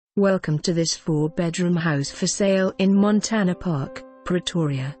Welcome to this 4-bedroom house for sale in Montana Park,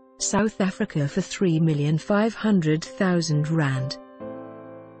 Pretoria, South Africa for R3,500,000.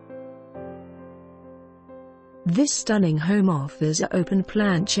 This stunning home offers an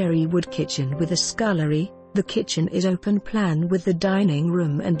open-plan cherry wood kitchen with a scullery. The kitchen is open-plan with the dining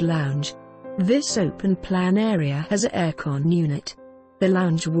room and lounge. This open-plan area has an aircon unit. The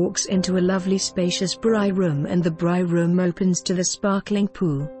lounge walks into a lovely spacious braai room, and the braai room opens to the sparkling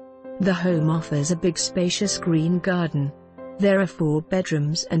pool. The home offers a big spacious green garden. There are 4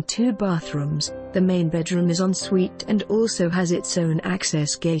 bedrooms and 2 bathrooms. The main bedroom is ensuite and also has its own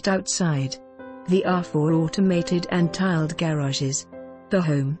access gate outside. There are 4 automated and tiled garages. The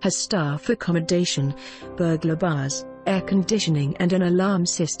home has staff accommodation, burglar bars, air conditioning and an alarm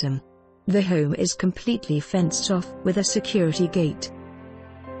system. The home is completely fenced off with a security gate.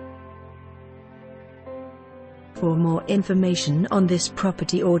 For more information on this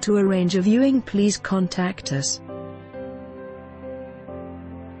property or to arrange a viewing, please contact us.